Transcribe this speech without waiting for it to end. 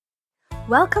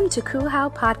Welcome to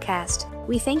Kuhau Podcast.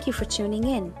 We thank you for tuning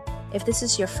in. If this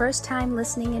is your first time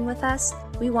listening in with us,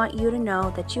 we want you to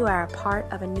know that you are a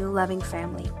part of a new loving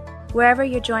family. Wherever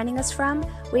you're joining us from,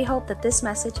 we hope that this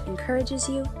message encourages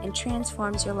you and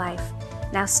transforms your life.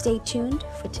 Now stay tuned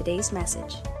for today's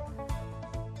message.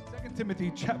 2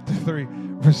 Timothy chapter 3,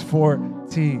 verse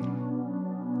 14.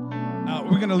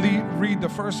 We're going to read the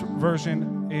first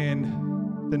version in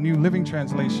the New Living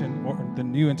Translation, or the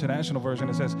New International Version.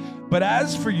 It says, "But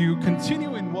as for you,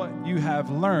 continue in what you have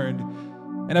learned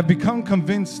and have become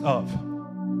convinced of,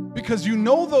 because you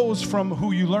know those from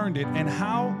who you learned it, and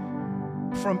how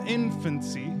from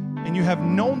infancy, and you have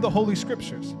known the Holy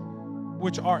Scriptures,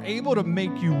 which are able to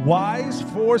make you wise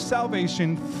for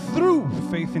salvation through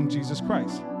faith in Jesus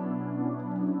Christ."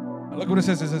 Look what it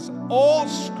says. It says, all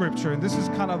Scripture, and this is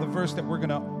kind of the verse that we're going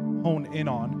to hone in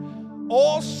on.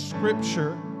 All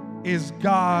Scripture is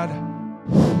God-breathed,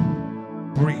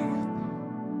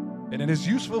 and it is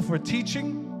useful for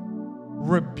teaching,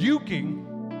 rebuking,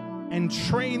 and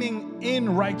training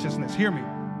in righteousness. Hear me.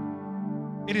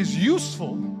 It is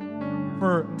useful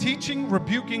for teaching,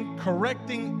 rebuking,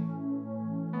 correcting,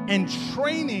 and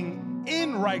training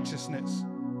in righteousness.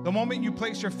 The moment you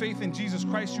place your faith in Jesus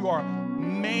Christ, you are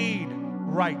made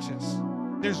righteous.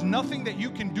 There's nothing that you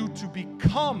can do to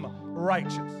become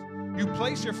righteous. You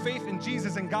place your faith in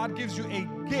Jesus and God gives you a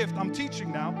gift. I'm teaching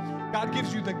now. God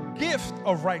gives you the gift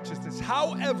of righteousness.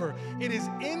 However, it is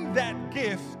in that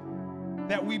gift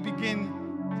that we begin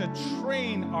to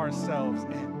train ourselves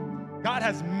in. God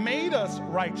has made us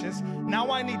righteous. Now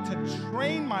I need to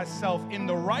train myself in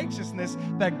the righteousness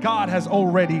that God has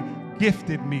already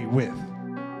gifted me with.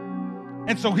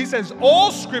 And so he says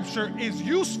all Scripture is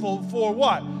useful for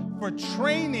what? For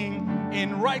training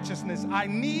in righteousness. I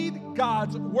need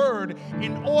God's word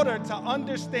in order to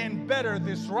understand better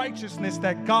this righteousness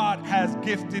that God has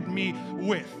gifted me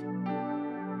with.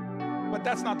 But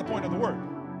that's not the point of the word.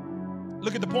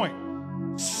 Look at the point.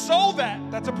 So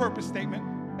that, that's a purpose statement.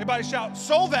 Everybody shout,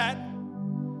 so that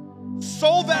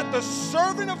the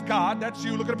servant of God, that's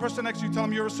you, look at the person next to you, tell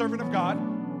them you're a servant of God,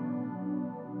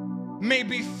 may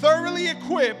be thoroughly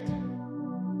equipped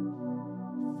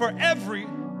for every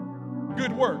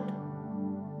good work.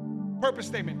 Purpose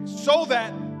statement. So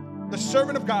that the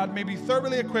servant of God may be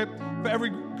thoroughly equipped for every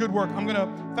good work. I'm going to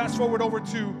fast forward over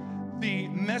to the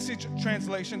Message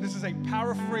translation. This is a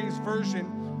paraphrased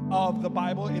version of the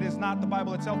Bible. It is not the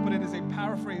Bible itself, but it is a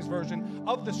paraphrased version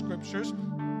of the Scriptures.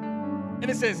 And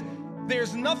it says,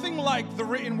 "There's nothing like the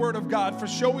written word of God for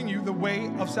showing you the way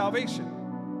of salvation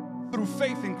through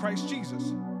faith in Christ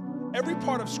Jesus. Every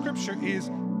part of Scripture is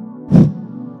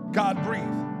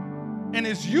God-breathed and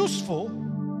is useful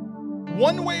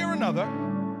one way or another,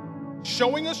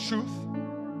 showing us truth,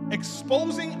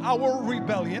 exposing our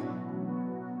rebellion,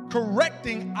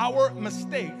 correcting our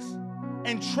mistakes,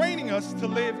 and training us to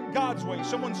live God's way."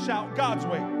 Someone shout, God's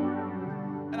way.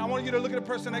 And I want you to look at the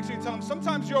person next to you and tell them,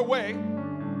 sometimes your way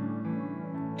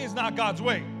is not God's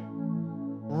way.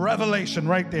 Revelation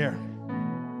right there.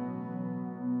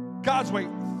 God's way.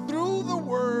 Through the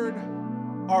word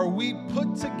are we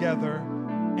put together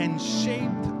and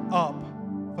shaped up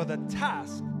for the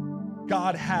task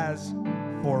God has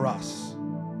for us.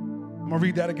 I'm going to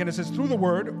read that again. It says, through the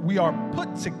word, we are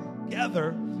put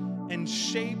together and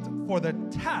shaped for the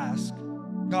task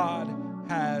God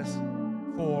has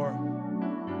for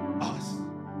us.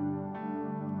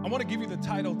 I want to give you the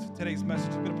title to today's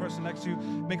message. Look at the person next to you.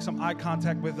 Make some eye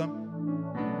contact with them.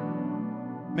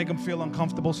 Make them feel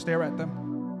uncomfortable. Stare at them.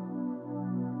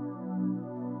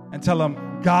 And tell them,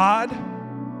 God,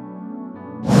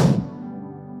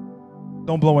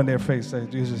 don't blow in their face. They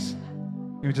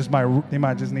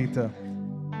might just need to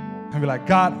be like,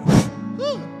 God,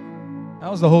 that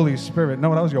was the Holy Spirit.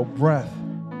 No, that was your breath.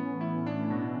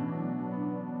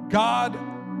 God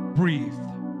breathed.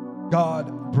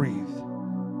 God breathed.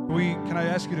 Can I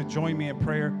ask you to join me in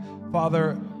prayer?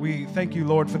 Father, we thank you,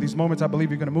 Lord, for these moments. I believe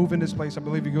you're going to move in this place. I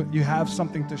believe you have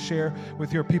something to share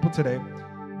with your people today.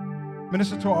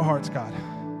 Minister to our hearts, God.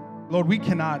 Lord, we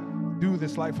cannot do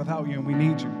this life without you, and we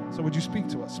need you. So would you speak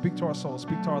to us, speak to our souls,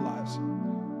 speak to our lives.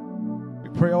 We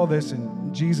pray all this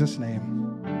in Jesus'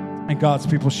 name. And God's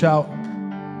people shout,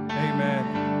 amen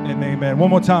and amen. One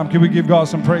more time, can we give God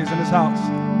some praise in this house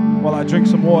while I drink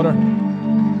some water?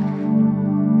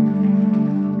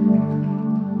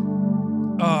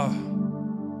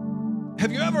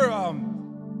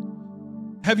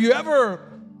 Have you ever,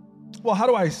 well, how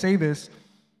do I say this?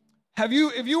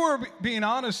 If you were being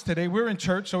honest today, we're in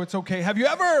church, so it's okay. Have you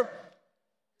ever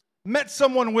met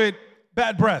someone with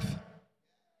bad breath?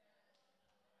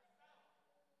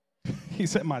 He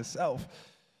said myself.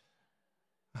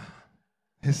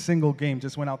 His single game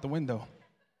just went out the window.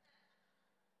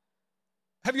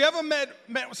 Have you ever met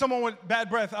someone with bad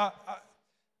breath?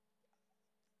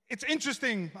 It's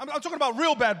interesting. I'm talking about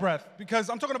real bad breath because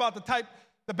I'm talking about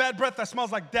the bad breath that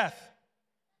smells like death.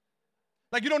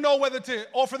 Like you don't know whether to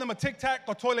offer them a Tic Tac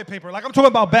or toilet paper. Like I'm talking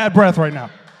about bad breath right now.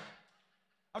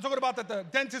 I'm talking about that the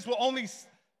dentist will only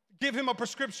give him a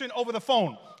prescription over the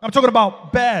phone. I'm talking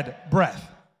about bad breath.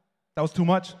 That was too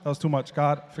much? That was too much.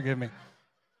 God, forgive me.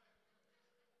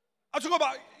 I'm talking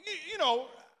about,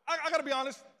 I got to be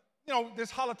honest.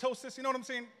 This halitosis, you know what I'm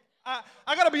saying?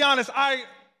 I got to be honest. I'm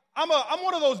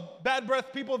one of those bad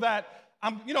breath people that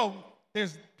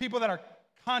there's people that are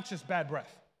conscious bad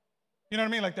breath. You know what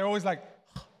I mean? Like they're always like,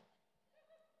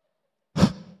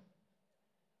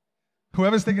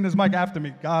 whoever's taking this mic after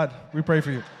me, God, we pray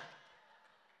for you.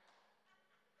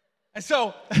 And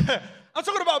so I'm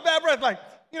talking about bad breath. Like,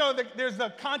 there's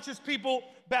the conscious people,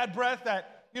 bad breath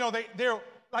that, they're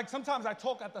like sometimes I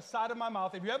talk at the side of my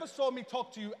mouth. If you ever saw me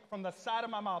talk to you from the side of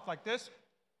my mouth like this,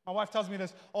 my wife tells me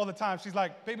this all the time. She's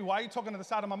like, baby, why are you talking to the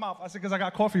side of my mouth? I said, because I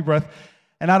got coffee breath,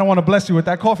 and I don't want to bless you with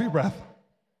that coffee breath.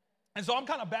 And so I'm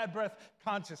kind of bad breath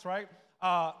conscious, right?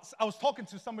 I was talking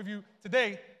to some of you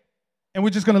today, and we're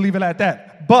just going to leave it at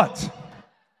that. But,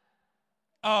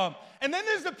 and then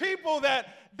there's the people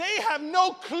that they have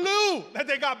no clue that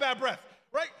they got bad breath,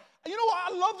 right? You know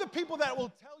what? I love the people that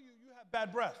will tell you you have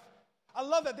bad breath. I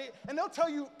love that. They'll tell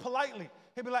you politely.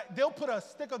 They'll put a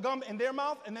stick of gum in their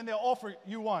mouth, and then they'll offer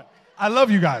you one. I love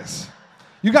you guys.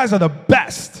 You guys are the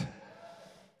best.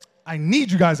 I need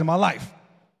you guys in my life.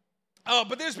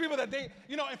 But there's people that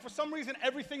and for some reason,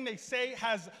 everything they say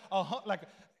has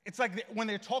it's like when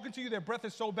they're talking to you, their breath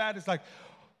is so bad, it's like,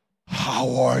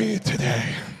 how are you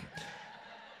today?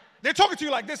 They're talking to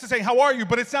you like this and saying, how are you?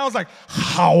 But it sounds like,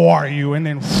 how are you? And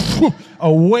then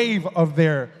a wave of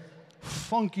their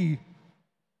funky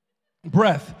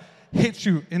breath hits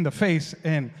you in the face,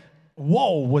 and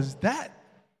whoa, was that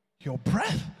your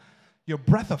breath? Your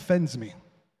breath offends me.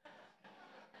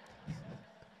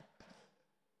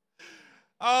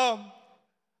 I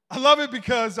love it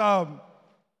because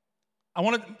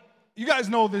you guys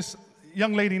know this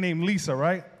young lady named Lisa,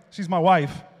 right? She's my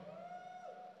wife.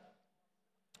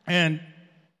 And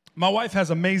my wife has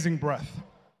amazing breath.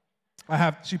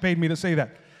 She paid me to say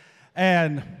that.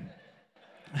 And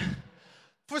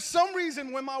for some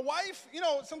reason, when my wife,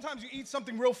 sometimes you eat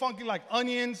something real funky like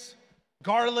onions,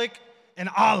 garlic, and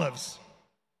olives.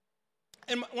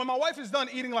 And when my wife is done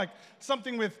eating like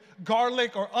something with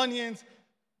garlic or onions,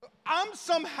 I'm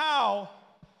somehow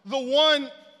the one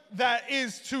that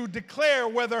is to declare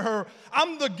whether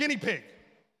I'm the guinea pig.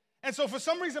 And so for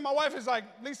some reason, my wife is like,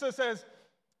 Lisa says,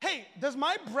 hey, does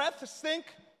my breath stink?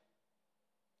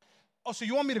 Oh, so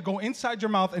you want me to go inside your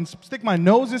mouth and stick my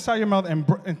nose inside your mouth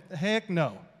and heck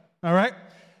no, all right?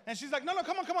 And she's like, no,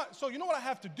 come on. So you know what I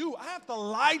have to do? I have to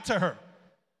lie to her.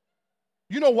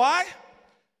 You know why?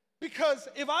 Because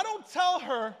if I don't tell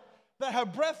her that her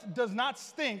breath does not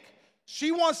stink,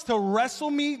 she wants to wrestle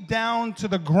me down to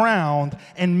the ground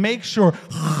and make sure.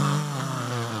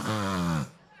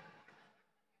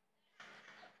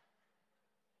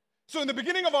 So in the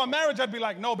beginning of our marriage, I'd be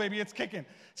like, no, baby, it's kicking.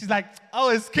 She's like, oh,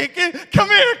 it's kicking? Come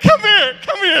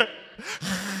here.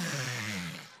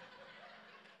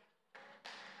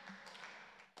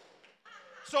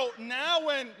 So now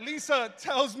when Lisa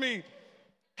tells me,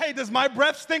 hey, does my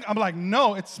breath stink? I'm like,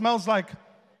 no, it smells like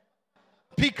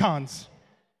pecans.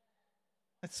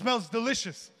 It smells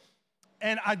delicious.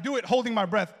 And I do it holding my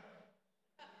breath.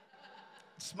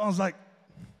 It smells like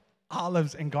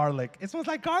olives and garlic. It smells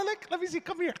like garlic? Let me see,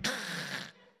 come here.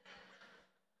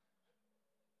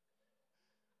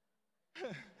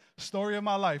 Story of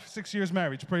my life, 6 years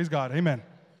marriage, praise God, amen.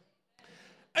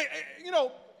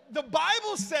 The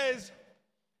Bible says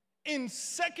in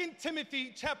 2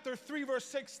 Timothy chapter 3, verse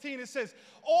 16, it says,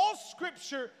 all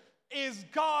scripture is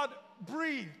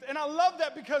God-breathed. And I love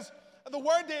that because the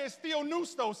word there is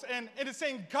theopneustos, and it is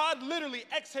saying God literally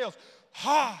exhales.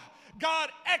 God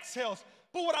exhales.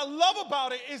 But what I love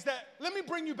about it is that, let me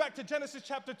bring you back to Genesis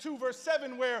chapter 2, verse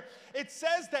 7, where it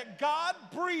says that God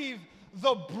breathed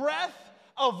the breath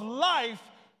of life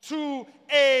to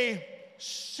a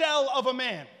shell of a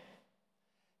man.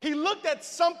 He looked at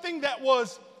something that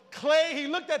was clay. He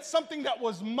looked at something that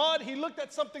was mud. He looked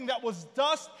at something that was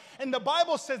dust. And the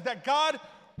Bible says that God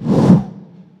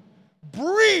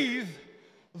breathed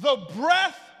the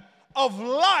breath of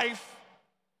life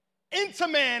into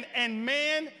man, and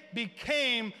man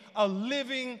became a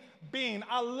living being.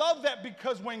 I love that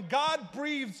because when God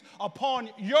breathes upon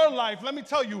your life, let me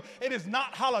tell you, it is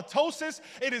not halitosis.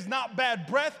 It is not bad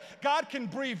breath. God can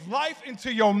breathe life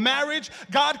into your marriage.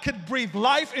 God can breathe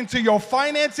life into your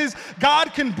finances.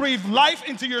 God can breathe life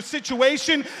into your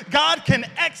situation. God can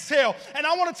exhale. And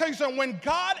I want to tell you something. When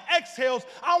God exhales,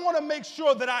 I want to make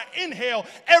sure that I inhale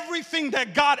everything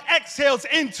that God exhales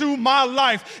into my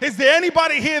life. Is there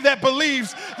anybody here that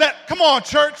believes that? Come on,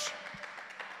 church.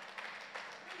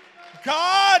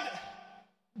 God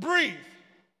breathed.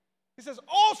 He says,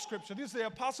 all scripture. This is the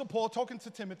Apostle Paul talking to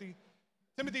Timothy.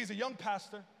 Timothy is a young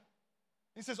pastor.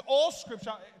 He says, all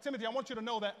scripture. Timothy, I want you to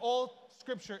know that all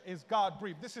scripture is God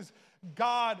breathed. This is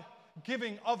God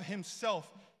giving of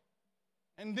himself.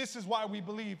 And this is why we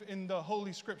believe in the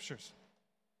Holy Scriptures.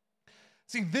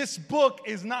 See, this book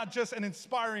is not just an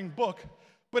inspiring book,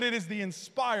 but it is the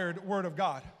inspired Word of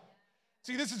God.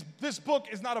 See, this book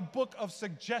is not a book of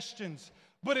suggestions,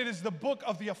 but it is the book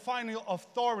of the final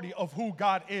authority of who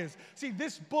God is. See,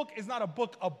 this book is not a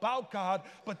book about God,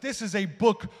 but this is a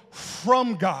book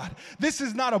from God. This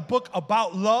is not a book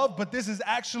about love, but this is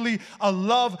actually a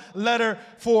love letter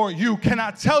for you. Can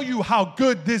I tell you how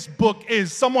good this book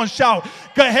is? Someone shout,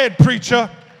 go ahead, preacher.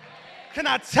 Can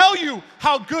I tell you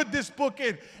how good this book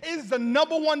is? It is the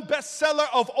 #1 bestseller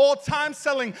of all time,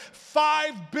 selling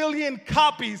 5 billion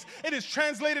copies. It is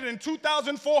translated in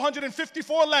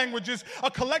 2,454 languages,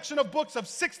 a collection of books of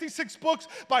 66 books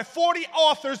by 40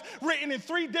 authors, written in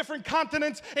 3 different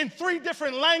continents, in 3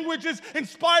 different languages,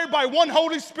 inspired by one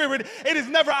Holy Spirit. It is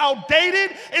never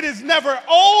outdated. It is never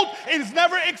old. It is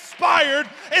never expired.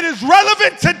 It is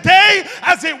relevant today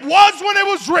as it was when it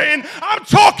was written. I'm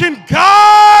talking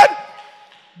God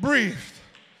breathed.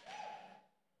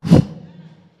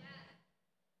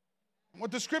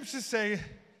 What the scriptures say,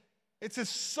 it says,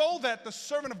 so that the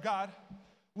servant of God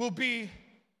will be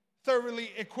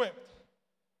thoroughly equipped.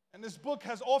 And this book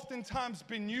has oftentimes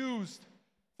been used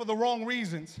for the wrong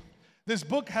reasons. This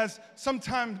book has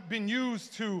sometimes been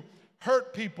used to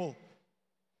hurt people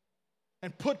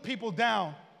and put people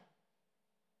down.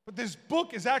 But this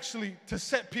book is actually to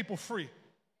set people free.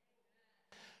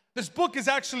 This book is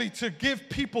actually to give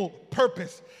people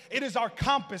purpose. It is our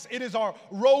compass. It is our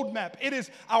roadmap. It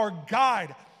is our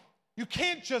guide. You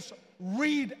can't just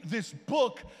read this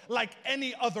book like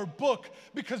any other book,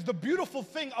 because the beautiful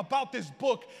thing about this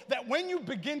book, that when you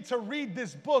begin to read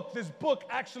this book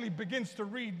actually begins to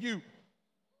read you.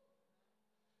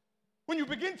 When you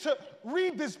begin to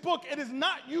read this book, it is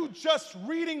not you just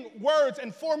reading words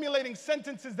and formulating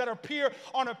sentences that appear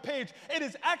on a page. It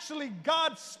is actually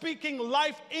God speaking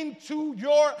life into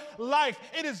your life.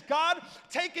 It is God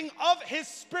taking of his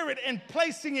spirit and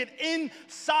placing it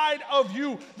inside of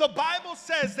you. The Bible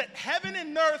says that heaven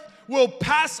and earth will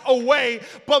pass away,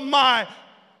 but my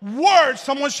word,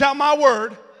 someone shout my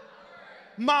word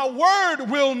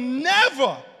will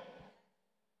never.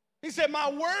 He said, my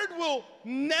word will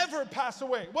never pass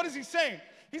away. What is he saying?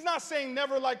 He's not saying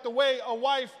never like the way a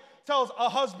wife tells a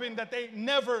husband that they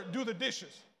never do the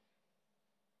dishes.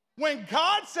 When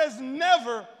God says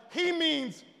never, he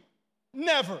means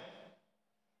never.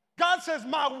 God says,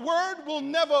 my word will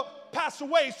never pass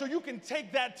away, so you can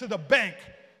take that to the bank.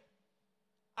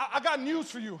 I got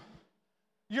news for you.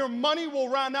 Your money will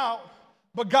run out,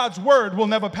 but God's word will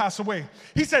never pass away.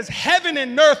 He says heaven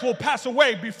and earth will pass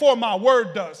away before my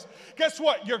word does. Guess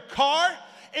what? Your car,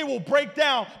 it will break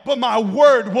down, but my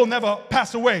word will never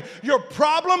pass away. Your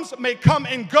problems may come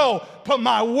and go, but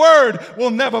my word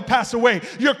will never pass away.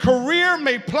 Your career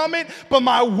may plummet, but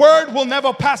my word will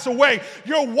never pass away.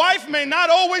 Your wife may not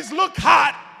always look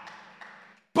hot,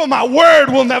 but my word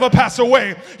will never pass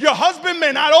away. Your husband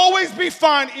may not always be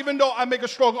fine, even though I make a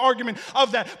strong argument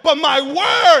of that, but my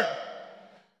word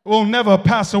will never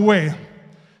pass away.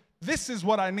 This is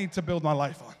what I need to build my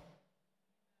life on.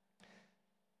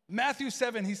 Matthew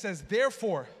 7, he says,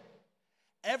 therefore,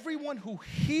 everyone who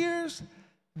hears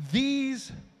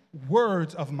these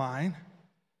words of mine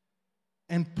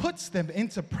and puts them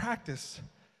into practice,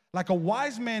 like a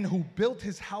wise man who built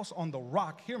his house on the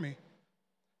rock, hear me.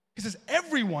 He says,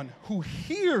 everyone who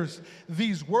hears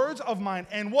these words of mine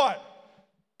and what?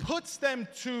 Puts them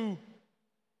to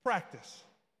practice,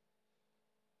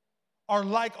 are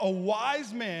like a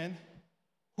wise man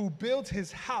who built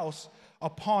his house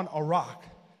upon a rock.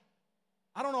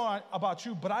 I don't know about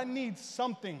you, but I need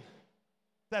something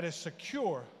that is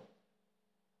secure,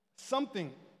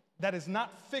 something that is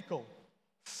not fickle,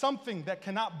 something that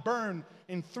cannot burn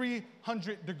in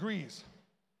 300 degrees.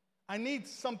 I need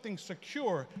something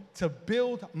secure to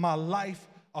build my life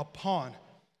upon.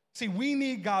 See, we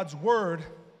need God's word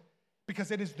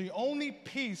because it is the only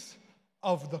piece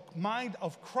of the mind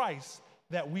of Christ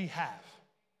that we have.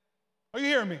 Are you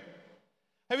hearing me?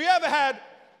 Have you ever had,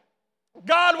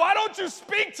 God, why don't you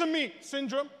speak to me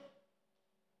syndrome?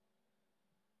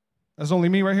 That's only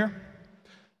me right here,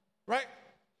 right?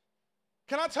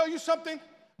 Can I tell you something?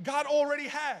 God already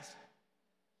has.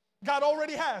 God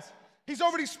already has. He's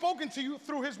already spoken to you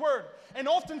through his word. And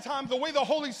oftentimes, the way the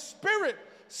Holy Spirit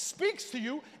speaks to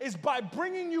you is by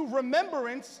bringing you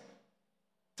remembrance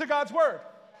to God's word.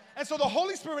 And so the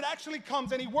Holy Spirit actually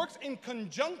comes and he works in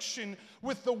conjunction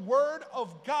with the word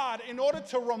of God in order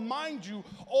to remind you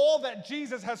all that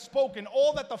Jesus has spoken,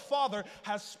 all that the Father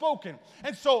has spoken.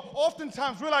 And so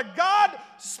oftentimes we're like, God,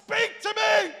 speak to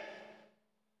me.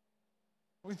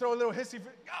 We throw a little hissy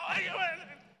fit.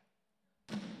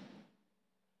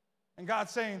 And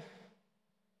God's saying,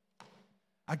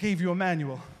 I gave you a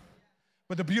manual.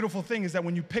 But the beautiful thing is that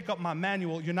when you pick up my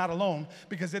manual, you're not alone,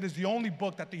 because it is the only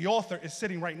book that the author is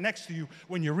sitting right next to you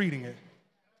when you're reading it.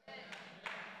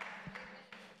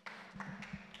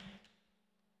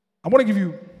 I want to give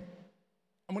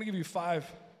you five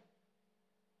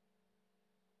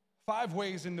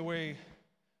ways in the way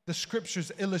the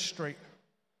scriptures illustrate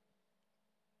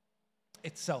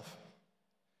itself.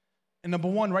 And number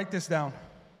one, write this down.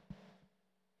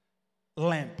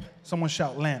 Lamp. Someone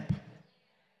shout lamp.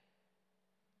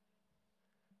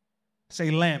 Say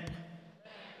lamp.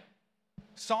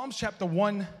 Psalms chapter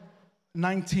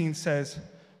 119 says,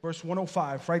 verse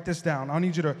 105, write this down. I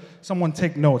need someone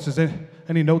take notes. Is there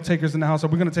any note takers in the house? Are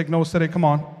we going to take notes today? Come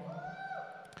on.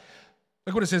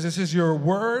 Look what it says. It says, your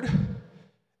words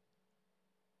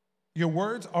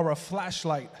are a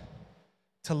flashlight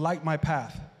to light my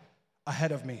path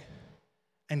ahead of me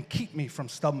and keep me from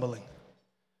stumbling.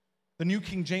 The New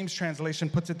King James translation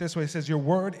puts it this way. It says, your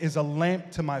word is a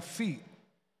lamp to my feet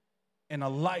and a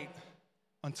light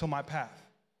unto my path.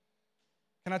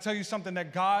 Can I tell you something?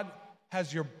 That God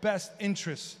has your best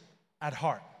interests at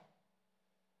heart.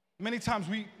 Many times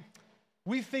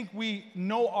we think we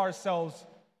know ourselves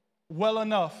well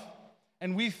enough,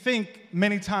 and we think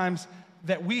many times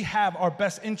that we have our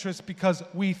best interests because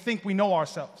we think we know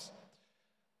ourselves.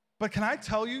 But can I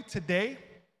tell you today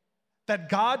that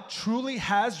God truly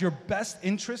has your best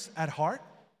interests at heart?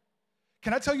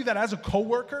 Can I tell you that as a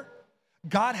coworker,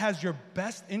 God has your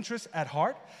best interests at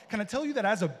heart? Can I tell you that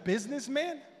as a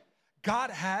businessman,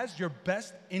 God has your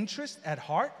best interest at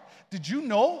heart? Did you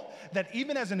know that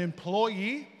even as an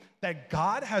employee, that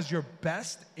God has your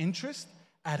best interest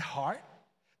at heart?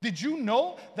 Did you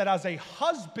know that as a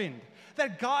husband,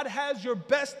 that God has your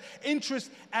best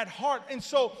interest at heart? And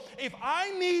so if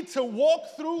I need to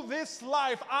walk through this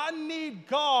life, I need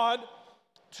God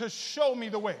to show me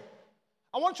the way.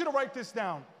 I want you to write this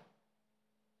down.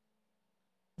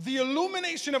 The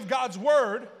illumination of God's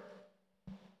word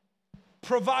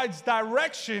provides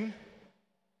direction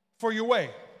for your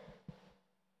way.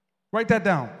 Write that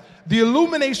down. The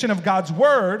illumination of God's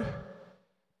word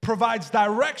provides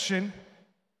direction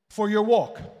for your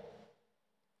walk.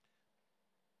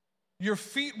 Your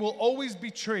feet will always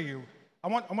betray you. I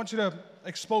want you to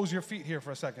expose your feet here for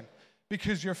a second,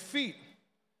 because your feet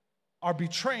are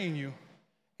betraying you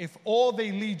if all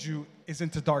they lead you is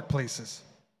into dark places.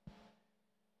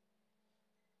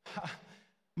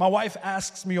 My wife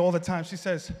asks me all the time, she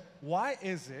says, why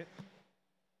is it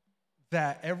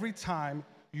that every time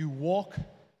you walk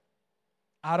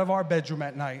out of our bedroom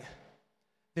at night,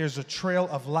 there's a trail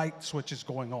of light switches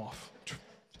going off?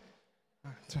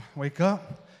 Wake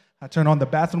up, I turn on the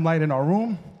bathroom light in our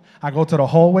room, I go to the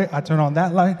hallway, I turn on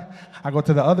that light, I go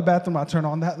to the other bathroom, I turn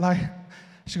on that light.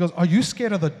 She goes, are you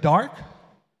scared of the dark?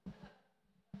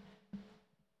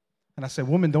 And I said,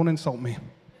 woman, don't insult me.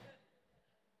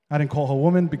 I didn't call her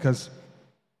woman because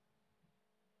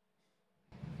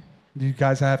you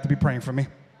guys have to be praying for me.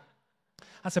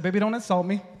 I said, baby, don't insult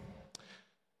me.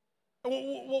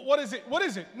 What is it? What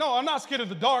is it? No, I'm not scared of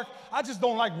the dark. I just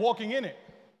don't like walking in it.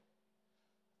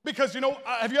 Because,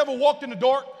 have you ever walked in the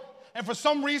dark and for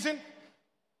some reason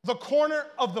the corner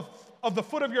of the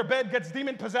foot of your bed gets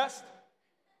demon possessed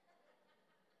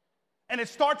and it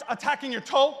starts attacking your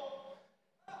toe?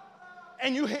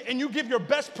 And you give your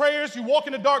best prayers, you walk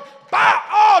in the dark, bah!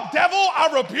 Oh, devil,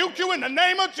 I rebuke you in the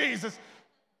name of Jesus.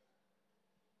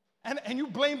 And you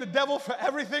blame the devil for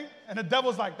everything, and the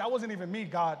devil's like, that wasn't even me,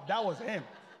 God, that was him.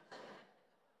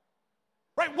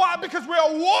 Right? Why? Because we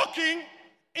are walking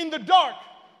in the dark.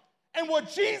 And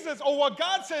what Jesus, or what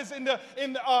God says in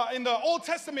the Old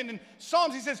Testament, in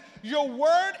Psalms, he says, your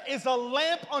word is a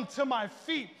lamp unto my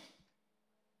feet.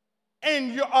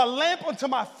 And you're a lamp unto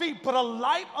my feet, but a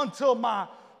light unto my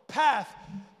path.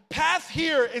 Path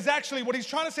here is actually what he's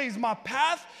trying to say is my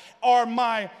path or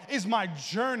is my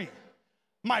journey.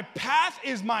 My path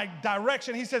is my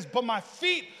direction. He says, but my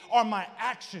feet are my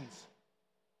actions.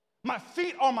 My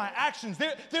feet are my actions.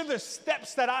 They're the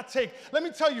steps that I take. Let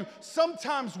me tell you,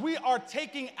 sometimes we are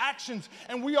taking actions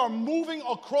and we are moving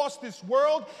across this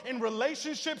world in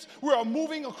relationships. We are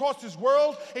moving across this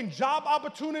world in job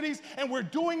opportunities, and we're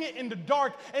doing it in the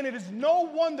dark. And it is no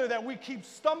wonder that we keep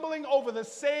stumbling over the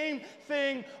same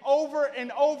thing over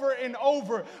and over and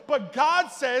over. But God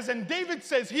says, and David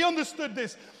says, he understood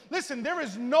this. Listen, there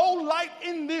is no light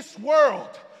in this world.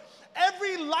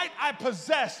 Every light I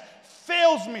possess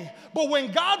fails me. But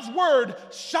when God's word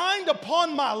shined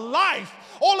upon my life,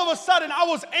 all of a sudden I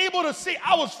was able to see.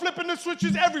 I was flipping the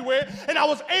switches everywhere, and I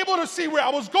was able to see where I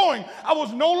was going. I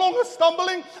was no longer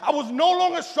stumbling. I was no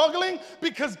longer struggling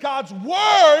because God's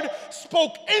word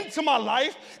spoke into my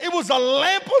life. It was a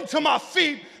lamp unto my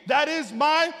feet. That is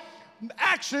my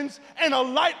actions and a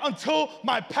light unto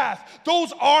my path.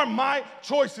 Those are my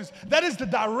choices. That is the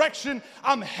direction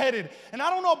I'm headed. And I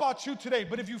don't know about you today,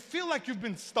 but if you feel like you've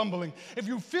been stumbling, if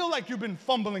you feel like you've been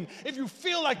fumbling, if you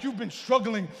feel like you've been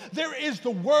struggling, there is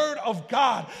the word of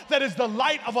God that is the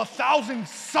light of 1,000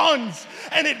 suns,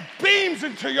 and it beams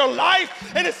into your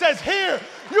life, and it says, here,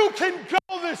 you can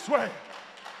go this way.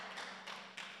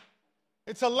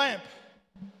 It's a lamp,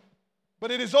 but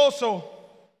it is also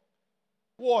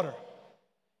water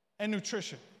and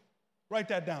nutrition. Write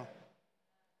that down.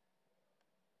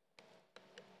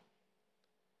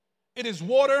 It is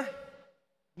water,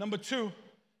 number 2,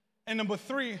 and number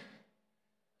 3,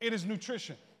 it is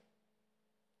nutrition.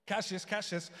 Catch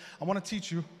this. I want to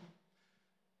teach you.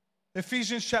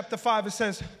 Ephesians chapter 5, it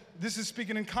says, this is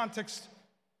speaking in context,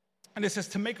 and it says,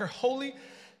 to make her holy,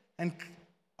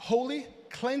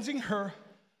 cleansing her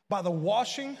by the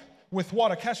washing with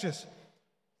water. Catch this.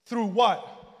 Through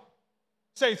what?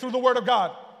 Say, through the word of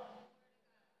God.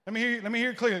 Let me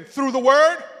hear it clearly. Through the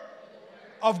word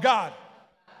of God.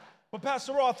 But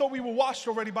Pastor Roy, I thought we were washed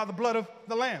already by the blood of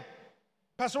the Lamb.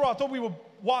 Pastor Roy, I thought we were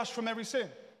washed from every sin.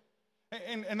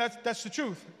 And that's the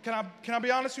truth. Can I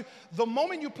be honest with you? The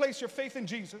moment you place your faith in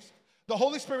Jesus, the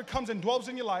Holy Spirit comes and dwells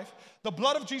in your life. The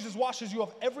blood of Jesus washes you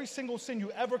of every single sin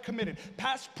you ever committed,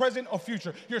 past, present, or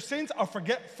future. Your sins are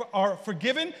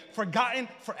forgiven, forgotten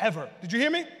forever. Did you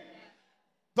hear me?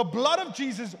 The blood of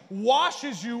Jesus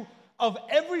washes you of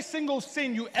every single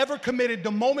sin you ever committed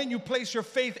the moment you place your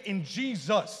faith in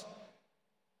Jesus.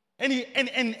 And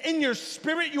in your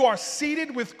spirit, you are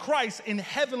seated with Christ in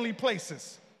heavenly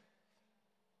places.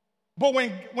 But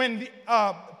when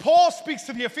Paul speaks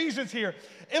to the Ephesians here,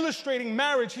 illustrating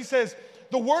marriage, he says,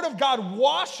 the word of God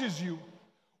washes you.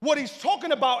 What he's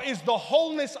talking about is the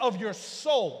wholeness of your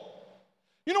soul.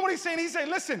 You know what he's saying? He's saying,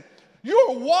 listen, you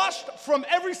are washed from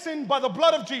every sin by the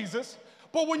blood of Jesus,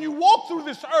 but when you walk through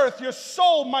this earth, your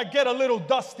soul might get a little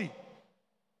dusty.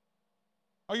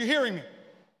 Are you hearing me?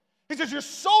 He says your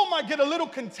soul might get a little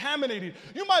contaminated.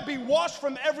 You might be washed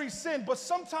from every sin, but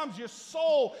sometimes your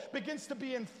soul begins to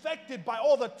be infected by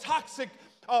all the toxic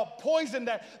poison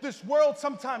that this world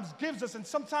sometimes gives us, and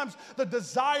sometimes the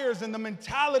desires and the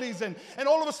mentalities, and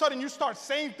all of a sudden you start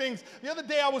saying things. The other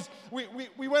day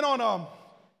we went on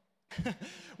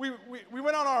we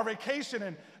went on our vacation,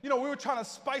 and we were trying to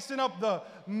spicing up the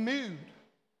mood.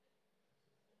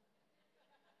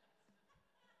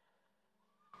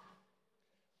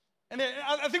 And then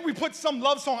I think we put some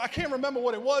love song. I can't remember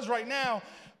what it was right now,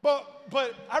 but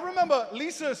I remember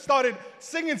Lisa started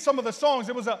singing some of the songs.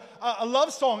 It was a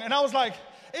love song, and I was like,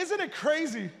 isn't it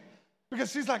crazy?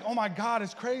 Because she's like, oh my God,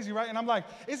 it's crazy, right? And I'm like,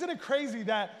 isn't it crazy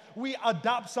that we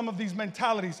adopt some of these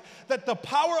mentalities? That the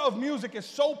power of music is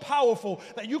so powerful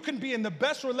that you can be in the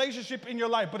best relationship in your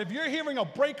life. But if you're hearing a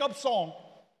breakup song,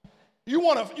 you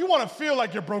want to feel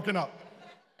like you're broken up.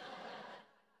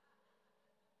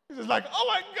 It's just like, oh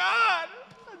my God,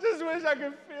 I just wish I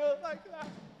could feel like that.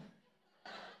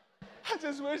 I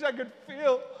just wish I could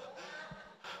feel.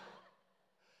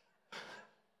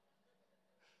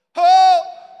 Oh,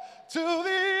 to the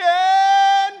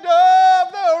end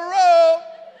of the road,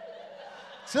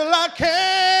 till I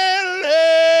can't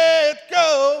let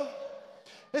go.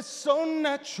 It's so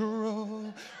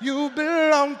natural. You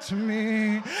belong to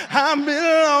me. I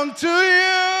belong to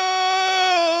you.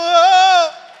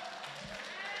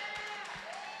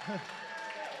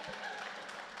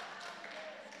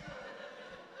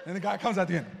 And the guy comes at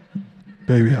the end.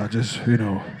 Baby, I just want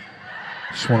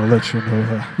to let you know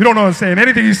that. You don't know what I'm saying,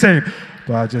 anything he's saying.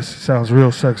 But it just sounds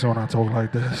real sexy when I talk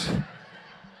like this.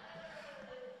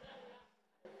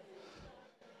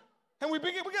 And we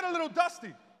get a little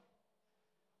dusty.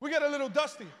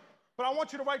 But I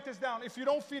want you to write this down. If you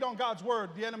don't feed on God's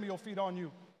word, the enemy will feed on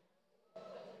you.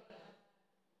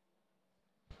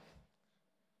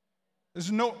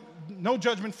 There's no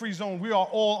judgment-free zone. We are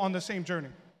all on the same journey.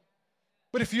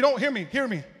 But if you don't, hear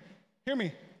me.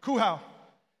 Kuhau.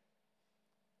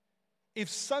 If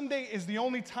Sunday is the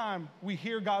only time we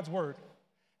hear God's word,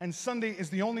 and Sunday is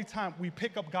the only time we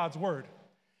pick up God's word,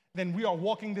 then we are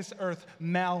walking this earth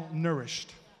malnourished.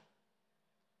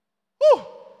 Woo!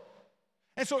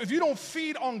 And so if you don't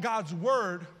feed on God's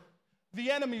word, the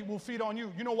enemy will feed on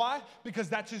you. You know why? Because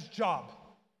that's his job.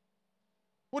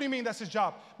 What do you mean that's his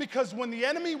job? Because when the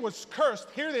enemy was cursed,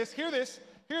 hear this.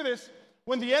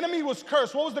 When the enemy was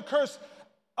cursed, what was the curse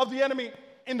of the enemy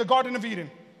in the Garden of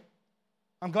Eden?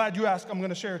 I'm glad you asked. I'm going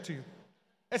to share it to you.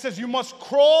 It says you must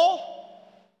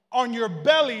crawl on your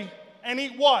belly and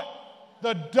eat what?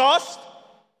 The dust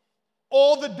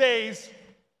all the days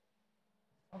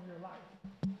of your life.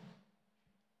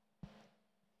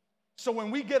 So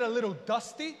when we get a little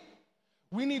dusty,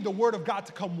 we need the word of God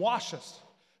to come wash us.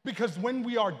 Because when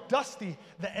we are dusty,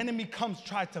 the enemy comes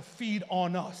try to feed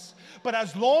on us. But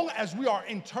as long as we are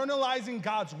internalizing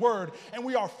God's word and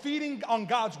we are feeding on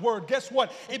God's word, guess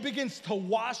what? It begins to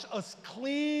wash us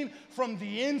clean from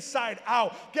the inside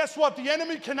out. Guess what? The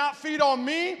enemy cannot feed on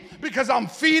me because I'm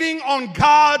feeding on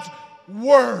God's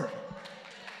word.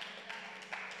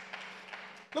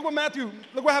 Look what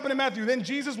happened in Matthew. Then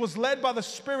Jesus was led by the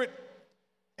Spirit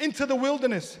into the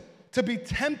wilderness to be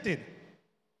tempted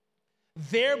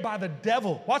there by the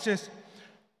devil. Watch this.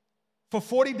 For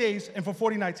 40 days and for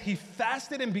 40 nights, he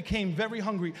fasted and became very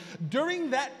hungry.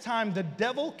 During that time, the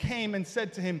devil came and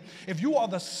said to him, if you are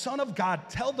the Son of God,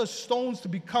 tell the stones to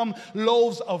become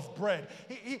loaves of bread.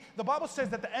 The Bible says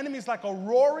that the enemy is like a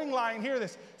roaring lion, hear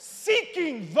this,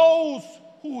 seeking those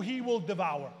who he will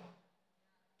devour.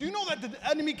 Do you know that the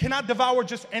enemy cannot devour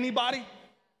just anybody?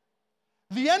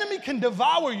 The enemy can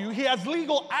devour you. He has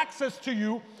legal access to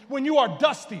you when you are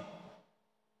dusty.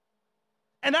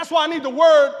 And that's why I need the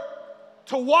word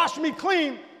to wash me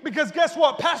clean, because guess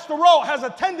what? Pastor Rowe has a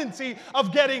tendency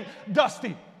of getting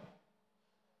dusty.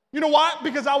 You know why?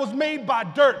 Because I was made by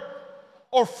dirt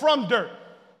or from dirt.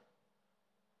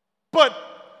 But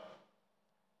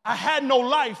I had no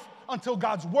life until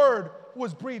God's word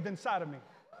was breathed inside of me.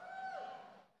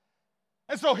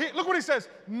 And so look what he says.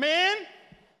 Man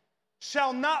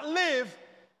shall not live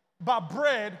by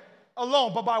bread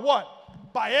alone, but by what?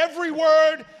 By every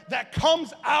word that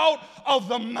comes out of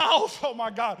the mouth, oh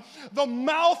my God, the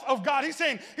mouth of God. He's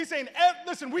saying,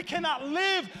 listen, we cannot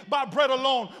live by bread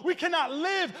alone. We cannot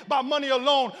live by money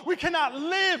alone. We cannot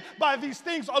live by these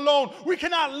things alone. We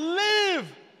cannot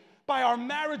live by our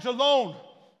marriage alone.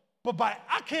 But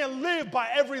I can't live by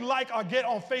every like I get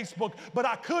on Facebook, but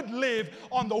I could live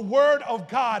on the word of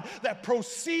God that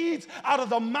proceeds out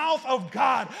of the mouth of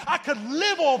God. I could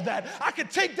live off that. I could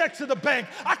take that to the bank.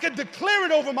 I could declare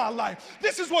it over my life.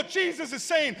 This is what Jesus is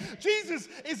saying. Jesus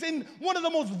is in one of the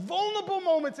most vulnerable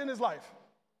moments in his life.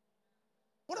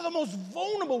 One of the most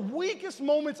vulnerable, weakest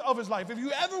moments of his life. If you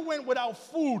ever went without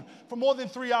food for more than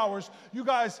 3 hours, you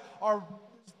guys are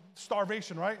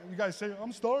starvation, right? You guys say,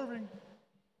 I'm starving.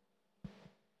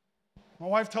 My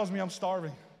wife tells me I'm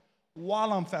starving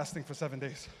while I'm fasting for 7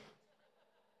 days.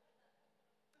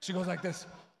 She goes like this,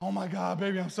 oh my God,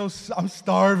 baby, I'm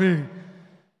starving.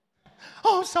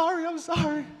 Oh, I'm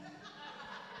sorry.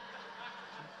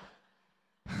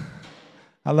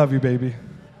 I love you, baby.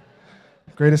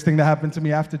 Greatest thing that happened to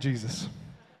me after Jesus.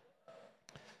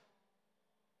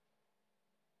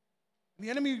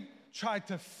 The enemy tried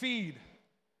to feed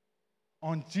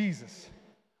on Jesus,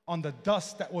 on the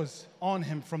dust that was on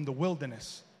him from the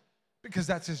wilderness, because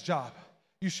that's his job.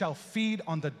 You shall feed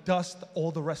on the dust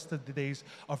all the rest of the days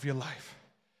of your life.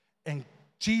 And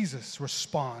Jesus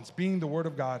responds, being the word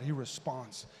of God, he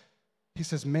responds. He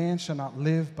says, man shall not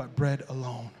live by bread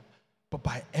alone, but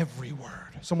by every word.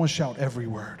 Someone shout every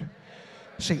word.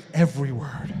 Say every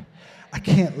word. I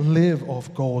can't live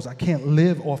off goals. I can't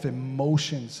live off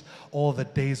emotions all the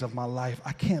days of my life.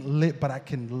 I can't live, but I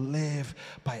can live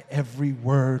by every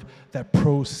word that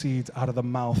proceeds out of the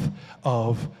mouth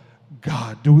of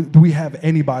God. Do we have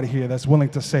anybody here that's willing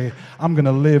to say, I'm going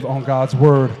to live on God's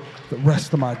word the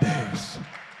rest of my days?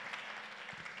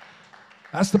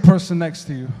 Ask the person next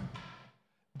to you,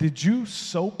 did you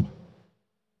soap?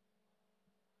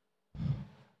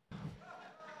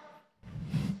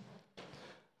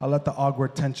 I'll let the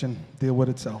awkward tension deal with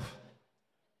itself.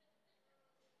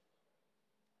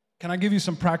 Can I give you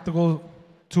some practical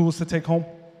tools to take home?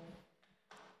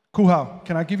 Kuhau,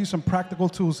 can I give you some practical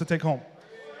tools to take home?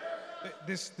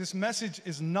 This message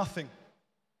is nothing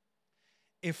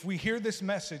if we hear this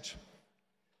message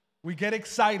We get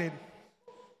excited.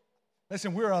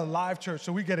 Listen, we're a live church,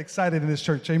 so we get excited in this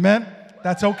church. Amen?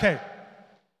 That's okay.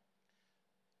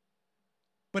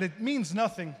 But it means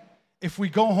nothing if we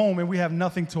go home and we have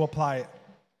nothing to apply it.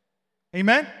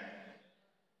 Amen?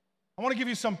 I want to give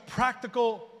you some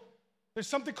practical, there's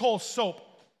something called SOAP.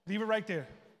 Leave it right there.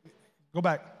 Go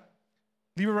back.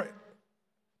 Leave it right.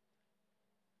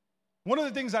 One of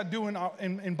the things I do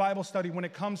in Bible study when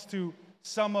it comes to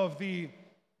some of the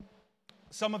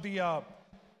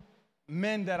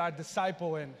men that I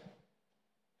disciple in,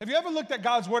 have you ever looked at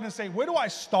God's word and say, where do I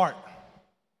start?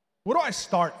 Where do I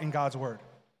start in God's word?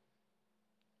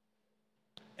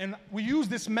 And we use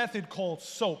this method called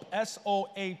SOAP,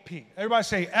 S-O-A-P. Everybody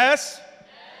say S-O-A-P.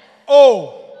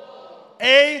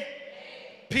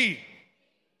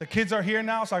 The kids are here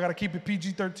now, so I got to keep it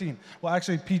PG-13. Well,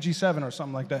 actually PG-7 or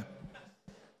something like that.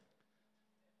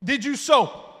 Did you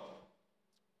SOAP?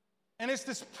 And it's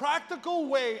this practical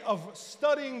way of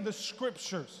studying the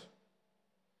scriptures.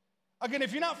 Again,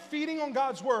 if you're not feeding on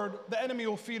God's word, the enemy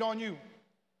will feed on you.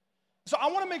 So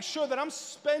I want to make sure that I'm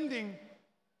spending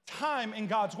time in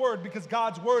God's word, because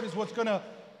God's word is what's gonna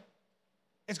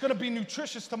be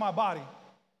nutritious to my body,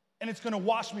 and it's gonna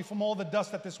wash me from all the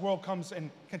dust that this world comes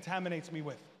and contaminates me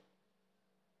with.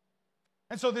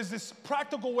 And so there's this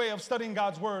practical way of studying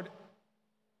God's word,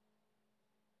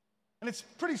 and it's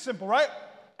pretty simple, right?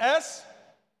 S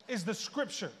is the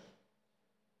scripture.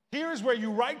 Here is where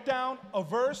you write down a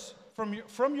verse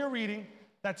from your reading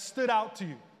that stood out to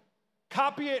you.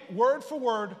 Copy it word for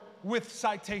word with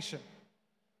citation.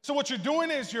 So what you're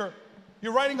doing is you're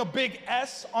writing a big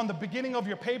S on the beginning of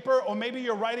your paper, or maybe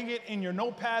you're writing it in your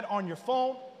notepad on your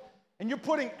phone, and you're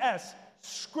putting S,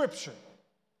 scripture.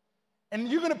 And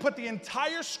you're going to put the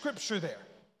entire scripture there.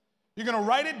 You're going to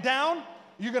write it down,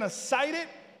 you're going to cite it,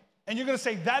 and you're going to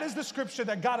say, that is the scripture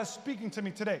that God is speaking to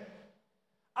me today.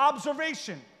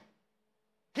 Observation.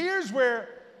 Here's where,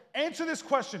 answer this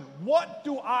question. What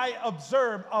do I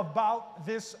observe about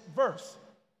this verse?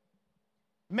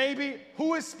 Maybe,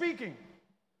 who is speaking?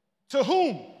 To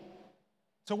whom?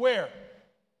 To where?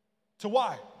 To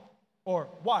why? Or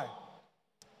why?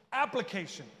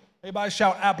 Application. Everybody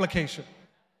shout application.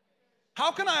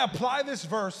 How can I apply this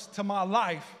verse to my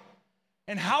life,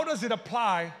 and how does it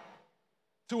apply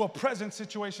to a present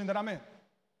situation that I'm in?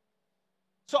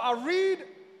 So I read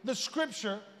the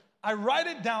scripture, I write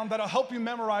it down, that'll help you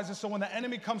memorize it, so when the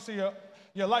enemy comes to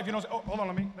your life, you don't say, oh, hold on,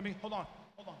 let me, hold on.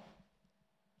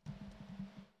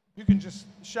 You can just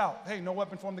shout, hey, no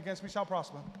weapon formed against me shall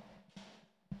prosper.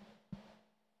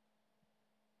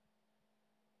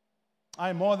 I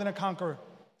am more than a conqueror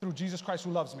through Jesus Christ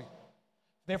who loves me.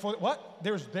 Therefore, what?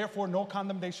 There is therefore no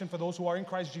condemnation for those who are in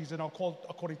Christ Jesus and are called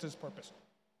according to his purpose.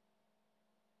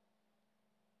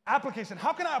 Application.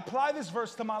 How can I apply this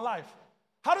verse to my life?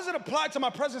 How does it apply to my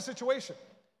present situation?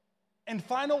 And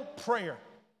final, prayer.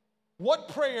 What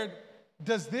prayer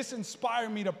does this inspire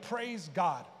me to praise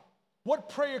God? What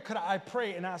prayer could I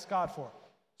pray and ask God for?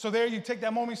 So there you take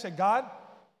that moment, you say, God,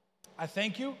 I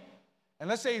thank you. And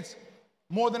let's say it's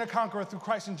more than a conqueror through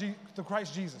Christ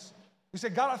Jesus. You say,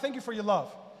 God, I thank you for your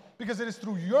love, because it is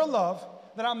through your love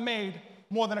that I'm made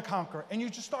more than a conqueror. And you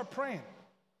just start praying.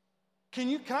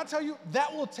 Can I tell you,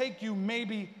 that will take you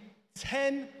maybe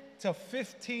 10 to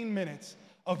 15 minutes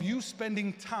of you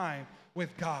spending time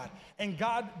with God. And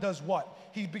God does what?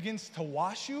 He begins to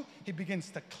wash you. He begins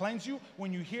to cleanse you.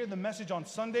 When you hear the message on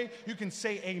Sunday, you can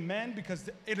say amen, because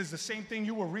it is the same thing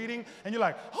you were reading. And you're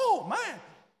like, oh, man.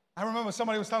 I remember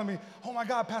somebody was telling me, oh, my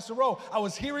God, Pastor Rowe, I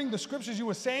was hearing the scriptures you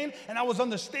were saying, and I was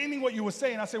understanding what you were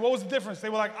saying. I said, what was the difference? They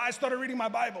were like, I started reading my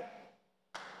Bible.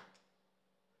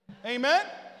 Amen?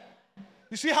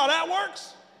 You see how that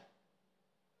works?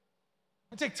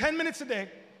 I take 10 minutes a day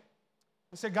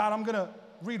and say, God, I'm going to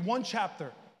read one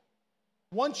chapter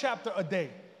a day,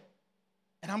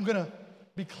 and I'm going to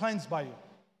be cleansed by you.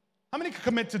 How many can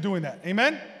commit to doing that?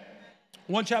 Amen?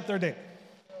 One chapter a day.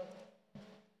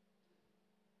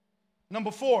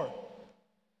 Number 4,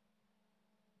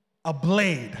 a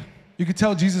blade. You can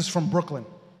tell Jesus from Brooklyn,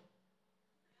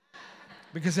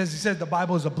 because as he said, the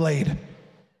Bible is a blade.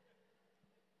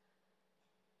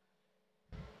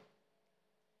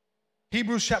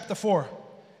 Hebrews chapter 4.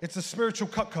 It's a spiritual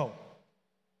Cutco.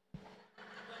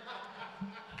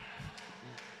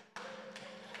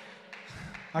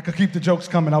 I could keep the jokes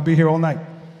coming. I'll be here all night.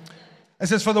 It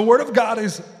says, for the word of God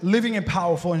is living and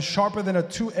powerful and sharper than a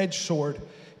two-edged sword,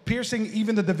 piercing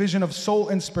even the division of soul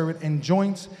and spirit and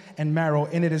joints and marrow,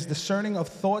 and it is discerning of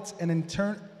thoughts and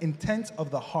intents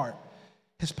of the heart.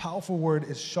 His powerful word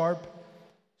is sharp,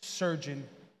 surgeon,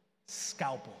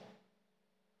 scalpel.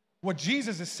 What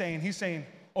Jesus is saying, he's saying,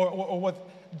 or what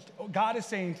God is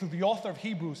saying through the author of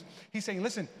Hebrews, he's saying,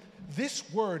 listen,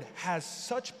 this word has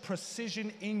such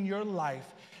precision in your life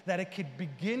that it could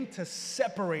begin to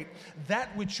separate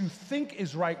that which you think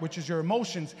is right, which is your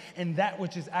emotions, and that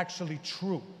which is actually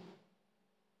true.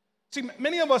 See,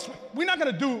 many of us, we're not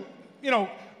going to do,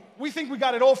 we think we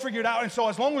got it all figured out, and so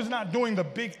as long as we're not doing the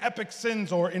big epic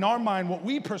sins, or in our mind, what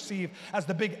we perceive as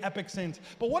the big epic sins.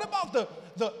 But what about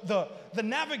the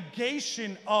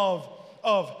navigation of,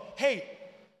 hey,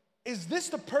 is this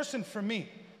the person for me?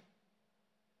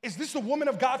 Is this the woman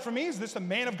of God for me? Is this the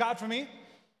man of God for me?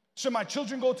 Should my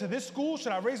children go to this school?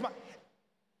 Should I raise my...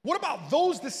 What about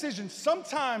those decisions?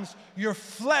 Sometimes your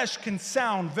flesh can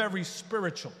sound very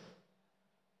spiritual.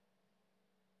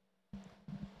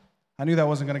 I knew that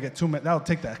wasn't going to get too much. That'll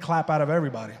take that clap out of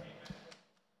everybody.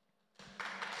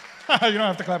 You don't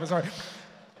have to clap, it's all right.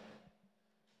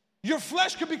 Your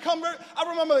flesh could become very... I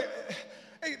remember,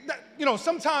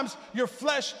 sometimes your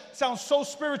flesh sounds so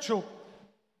spiritual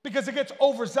because it gets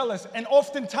overzealous. And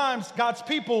oftentimes, God's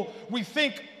people, we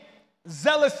think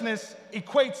zealousness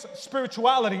equates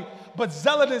spirituality, but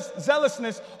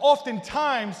zealousness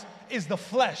oftentimes is the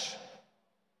flesh.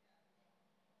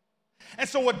 And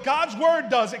so what God's word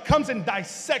does, it comes and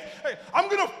dissects. Hey, I'm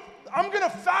gonna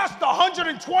fast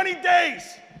 120 days.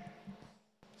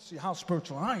 See how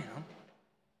spiritual I am.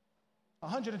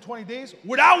 120 days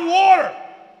without water.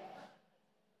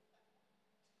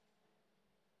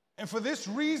 And for this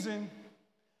reason,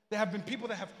 there have been people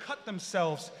that have cut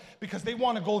themselves because they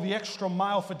want to go the extra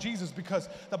mile for Jesus, because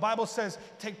the Bible says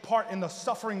take part in the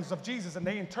sufferings of Jesus, and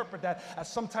they interpret that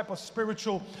as some type of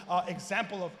spiritual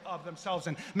example of themselves,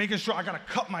 and making sure I got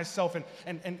to cut myself,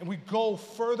 and we go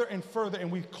further and further,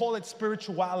 and we call it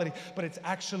spirituality, but it's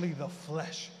actually the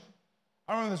flesh.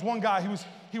 I remember this one guy,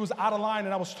 he was out of line,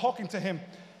 and I was talking to him,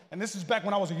 and this is back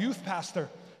when I was a youth pastor,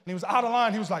 and he was out of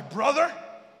line. He was like, brother,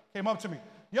 came up to me,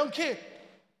 young kid,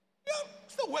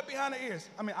 still wet behind the ears.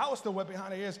 I mean, I was still wet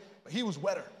behind the ears, but he was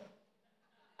wetter.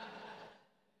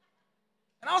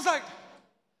 And I was like,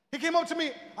 he came up to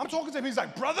me, I'm talking to him, he's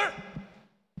like, brother,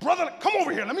 come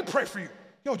over here, let me pray for you.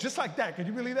 Yo, just like that, can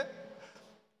you believe that?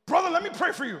 Brother, let me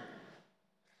pray for you.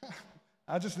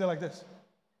 I just did like this.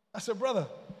 I said, brother,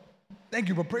 thank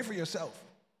you, but pray for yourself.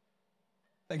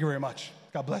 Thank you very much.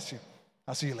 God bless you.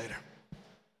 I'll see you later.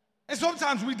 And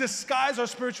sometimes we disguise our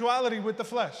spirituality with the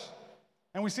flesh.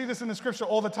 And we see this in the scripture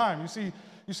all the time.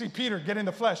 You see Peter get in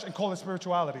the flesh and call it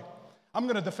spirituality. I'm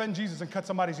going to defend Jesus and cut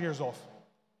somebody's ears off.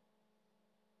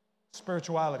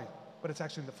 Spirituality, but it's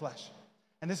actually the flesh.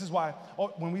 And this is why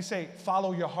when we say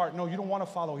follow your heart, no, you don't want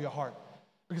to follow your heart.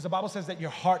 Because the Bible says that your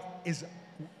heart is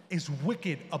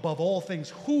wicked above all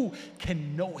things. Who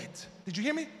can know it? Did you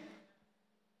hear me?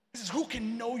 This is who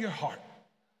can know your heart.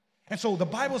 And so the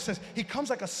Bible says he comes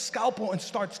like a scalpel and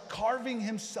starts carving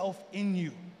himself in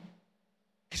you.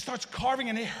 He starts carving,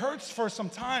 and it hurts for some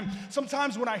time.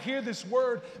 Sometimes when I hear this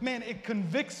word, man, it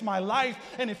convicts my life,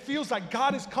 and it feels like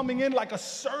God is coming in like a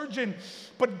surgeon.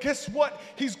 But guess what?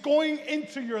 He's going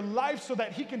into your life so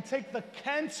that he can take the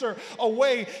cancer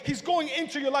away. He's going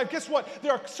into your life. Guess what?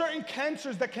 There are certain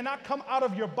cancers that cannot come out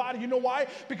of your body. You know why?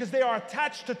 Because they are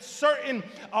attached to certain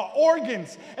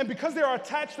organs. And because they are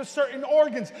attached to certain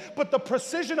organs, but the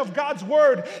precision of God's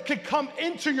word can come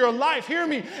into your life. Hear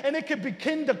me? And it can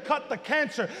begin to cut the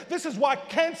cancer. This is why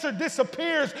cancer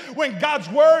disappears when God's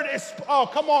word is, oh,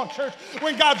 come on, church,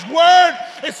 when God's word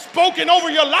is spoken over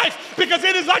your life, because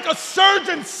it is like a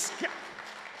surgeon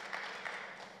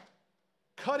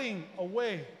cutting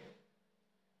away.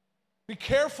 Be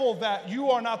careful that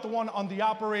you are not the one on the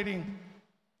operating,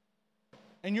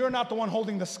 and you're not the one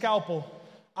holding the scalpel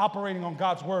operating on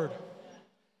God's word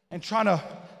and trying to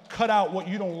cut out what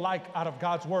you don't like out of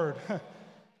God's word.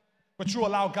 But you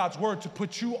allow God's word to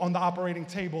put you on the operating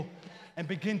table and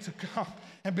begin to come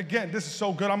and begin. This is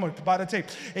so good. I'm going to buy the tape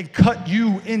and cut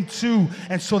you into,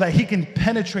 and so that he can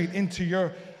penetrate into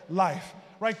your life.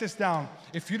 Write this down.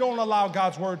 If you don't allow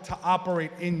God's word to operate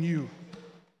in you,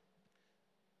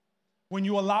 when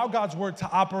you allow God's word to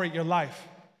operate your life,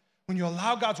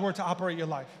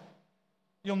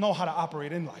 you'll know how to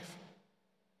operate in life.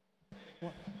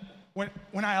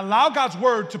 When I allow God's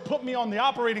word to put me on the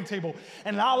operating table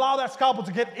and I allow that scalpel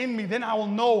to get in me, then I will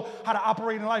know how to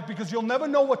operate in life, because you'll never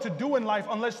know what to do in life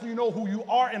unless you know who you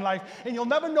are in life. And you'll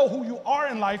never know who you are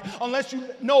in life unless you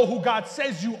know who God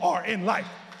says you are in life.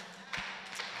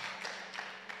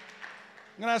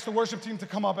 I'm going to ask the worship team to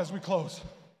come up as we close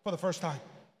for the first time.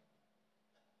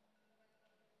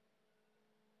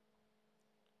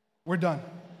 We're done.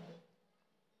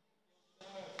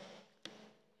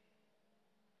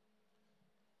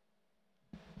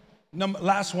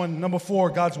 Last one, number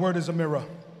 4, God's word is a mirror.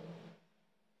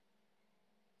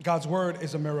 God's word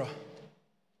is a mirror.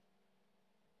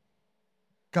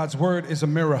 God's word is a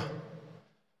mirror.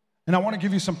 And I want to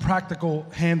give you some practical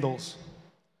handles.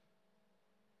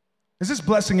 Is this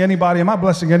blessing anybody? Am I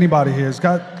blessing anybody here? Is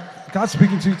God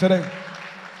speaking to you today?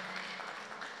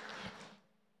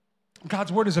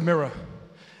 God's word is a mirror.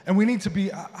 And we need to be,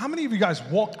 how many of you guys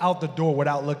walk out the door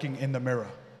without looking in the mirror?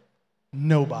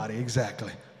 Nobody,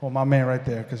 exactly. Well, my man right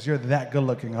there, because you're that good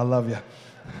looking. I love you.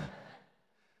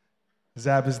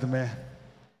 Zab is the man.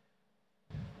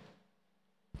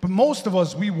 But most of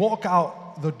us, we walk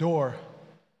out the door,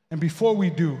 and before we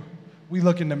do, we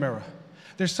look in the mirror.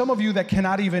 There's some of you that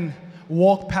cannot even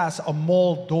walk past a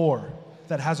mall door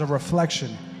that has a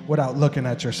reflection without looking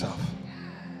at yourself.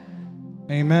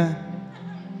 Amen.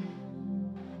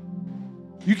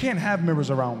 You can't have mirrors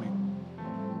around me.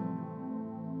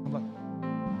 I'm like,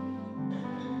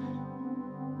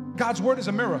 God's word is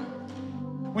a mirror.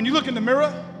 When you look in the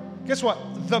mirror, guess what?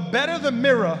 The better the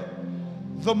mirror,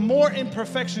 the more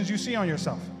imperfections you see on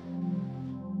yourself.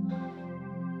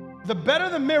 The better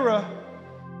the mirror,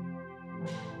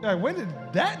 when did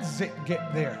that zit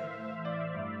get there?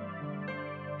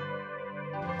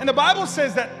 And the Bible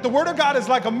says that the word of God is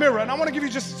like a mirror. And I want to give you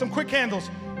just some quick handles.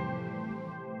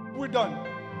 We're done.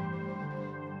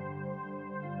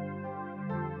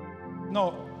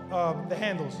 No, the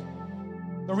handles,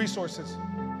 the resources.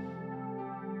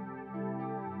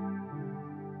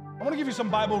 I want to give you some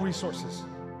Bible resources.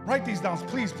 Write these down,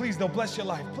 please, please. They'll bless your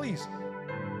life, please.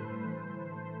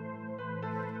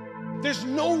 There's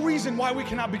no reason why we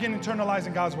cannot begin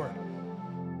internalizing God's word.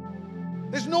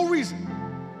 There's no reason.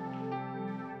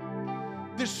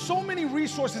 There's so many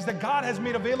resources that God has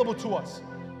made available to us.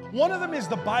 One of them is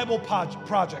the Bible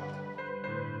Project.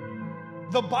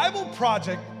 The Bible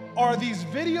Project are these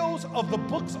videos of the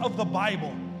books of the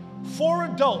Bible for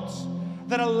adults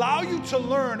that allow you to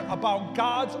learn about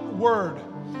God's word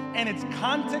and its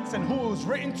context and who it was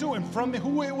written to and from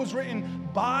who it was written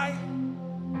by.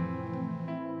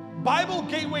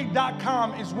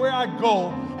 BibleGateway.com is where I go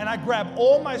and I grab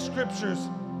all my scriptures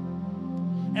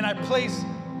and I place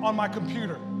on my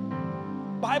computer.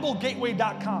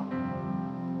 BibleGateway.com.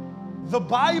 The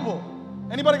Bible.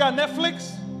 Anybody got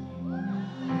Netflix?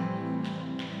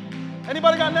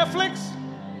 Anybody got Netflix?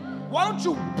 Why don't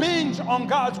you binge on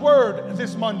God's word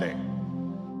this Monday?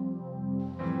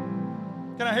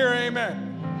 Can I hear an amen?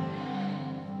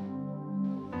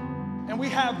 And we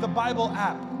have the Bible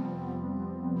app.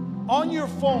 On your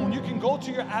phone, you can go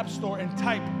to your app store and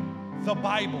type the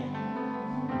Bible.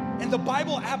 And the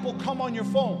Bible app will come on your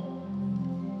phone.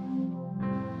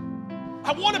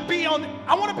 I want to be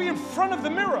in front of the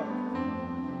mirror.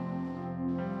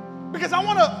 Because I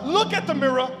want to look at the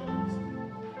mirror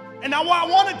and I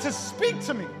want it to speak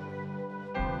to me.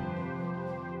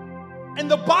 And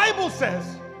the Bible says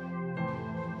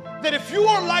that if you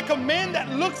are like a man that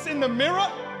looks in the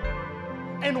mirror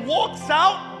and walks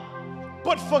out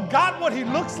but forgot what he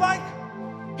looks like,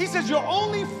 he says you're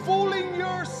only fooling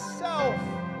yourself.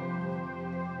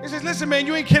 He says, listen, man,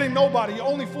 you ain't kidding nobody. You're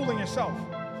only fooling yourself.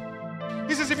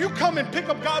 He says, if you come and pick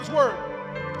up God's word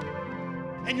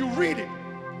and you read it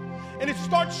and it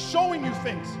starts showing you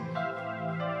things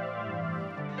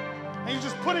and you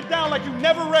just put it down like you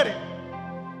never read it,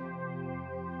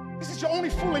 he says, you're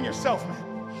only fooling yourself, man.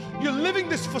 You're living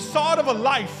this facade of a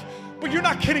life, but you're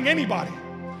not kidding anybody.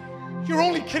 You're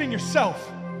only kidding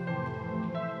yourself.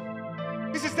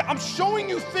 He says that I'm showing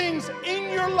you things in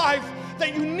your life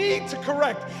that you need to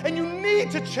correct and you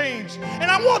need to change. And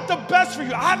I want the best for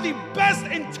you. I have the best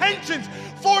intentions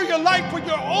for your life, but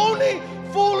you're only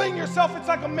fooling yourself. It's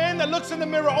like a man that looks in the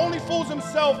mirror, only fools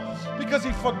himself because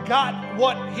he forgot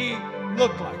what he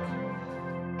looked like.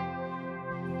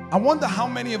 I wonder how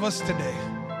many of us today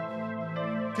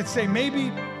could say,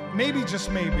 maybe, just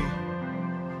maybe,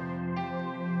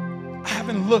 I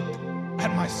haven't looked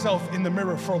at myself in the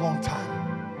mirror for a long time.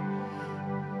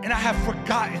 And I have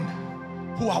forgotten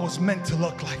who I was meant to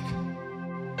look like.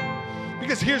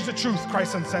 Because here's the truth,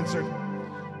 Christ Uncensored.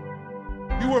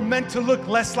 You were meant to look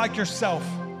less like yourself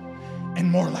and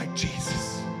more like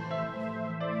Jesus.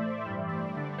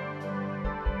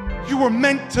 You were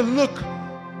meant to look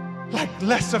like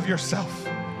less of yourself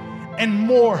and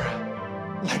more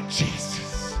like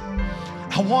Jesus.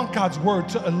 I want God's word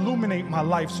to illuminate my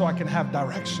life so I can have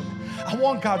direction. I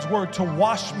want God's word to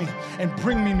wash me and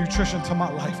bring me nutrition to my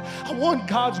life. I want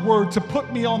God's word to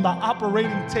put me on the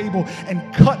operating table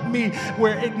and cut me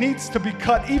where it needs to be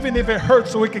cut, even if it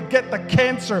hurts, so it could get the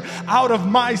cancer out of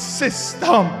my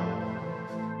system.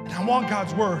 And I want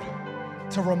God's word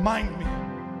to remind me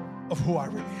of who I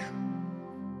really am.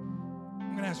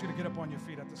 I'm going to ask you to get up on your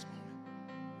feet at this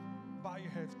moment. Bow your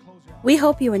your heads, close your eyes. We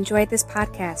hope you enjoyed this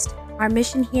podcast. Our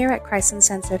mission here at Christ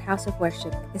Uncensored House of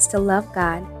Worship is to love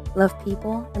God, love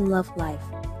people, and love life.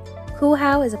 Cool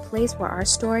How is a place where our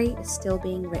story is still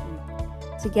being written.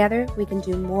 Together, we can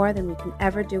do more than we can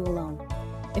ever do alone.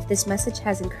 If this message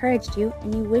has encouraged you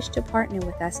and you wish to partner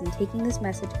with us in taking this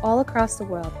message all across the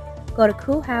world, go to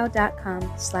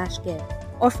coolhow.com/give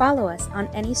or follow us on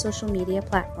any social media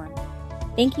platform.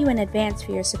 Thank you in advance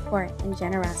for your support and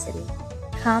generosity.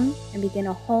 Come and begin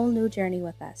a whole new journey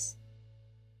with us.